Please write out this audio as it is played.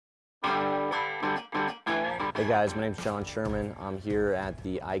Hey guys, my name's John Sherman. I'm here at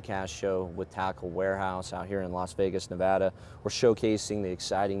the ICAST show with Tackle Warehouse out here in Las Vegas, Nevada. We're showcasing the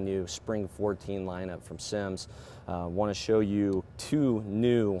exciting new Spring 14 lineup from Simms. Want to show you two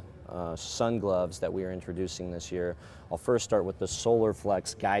new sun gloves that we are introducing this year. I'll first start with the Solar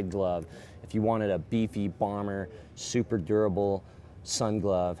Flex Guide Glove. If you wanted a beefy bomber, super durable sun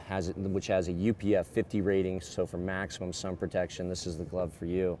glove, which has a UPF 50 rating, so for maximum sun protection, this is the glove for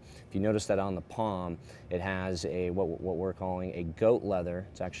you. If you notice that on the palm, it has a what we're calling a goat leather.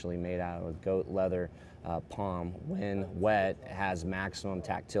 It's actually made out of goat leather palm. When wet, it has maximum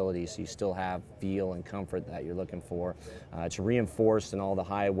tactility, so you still have feel and comfort that you're looking for. It's reinforced in all the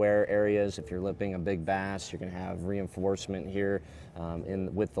high wear areas. If you're lipping a big bass, you're going to have reinforcement here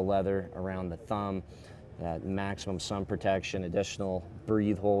with the leather around the thumb. Maximum sun protection, additional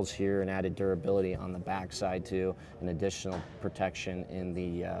breathe holes here, and added durability on the back side too, and additional protection in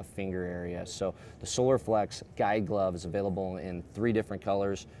the finger area. So the Solar Flex Guide Glove is available in 3 different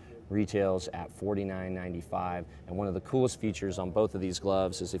colors, retails at $49.95. And one of the coolest features on both of these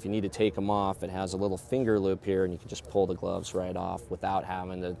gloves is if you need to take them off, it has a little finger loop here, and you can just pull the gloves right off without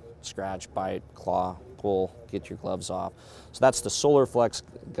having to scratch, bite, claw, pull, get your gloves off. So that's the Solar Flex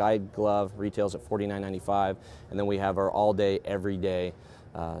Guide Glove, retails at $49.95. And then we have our all day, every day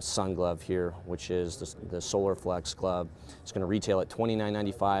sun glove here, which is the Solar Flex glove. It's going to retail at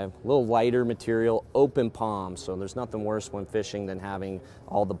 $29.95. A little lighter material, open palm, so there's nothing worse when fishing than having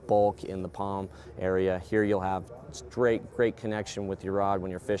all the bulk in the palm area. Here you'll have great connection with your rod when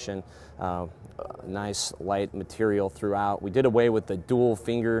you're fishing. Nice light material throughout. We did away with the dual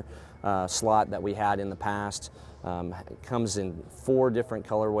finger slot that we had in the past. It comes in 4 different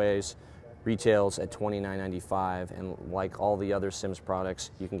colorways, retails at $29.95, and like all the other Simms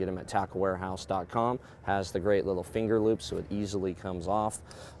products, you can get them at tacklewarehouse.com. Has the great little finger loop, so it easily comes off.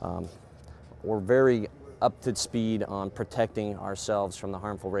 We're very up to speed on protecting ourselves from the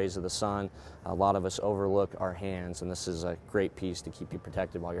harmful rays of the sun. A lot of us overlook our hands, and this is a great piece to keep you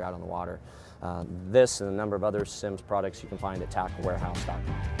protected while you're out on the water. This and a number of other Simms products you can find at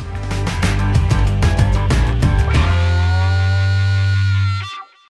tacklewarehouse.com.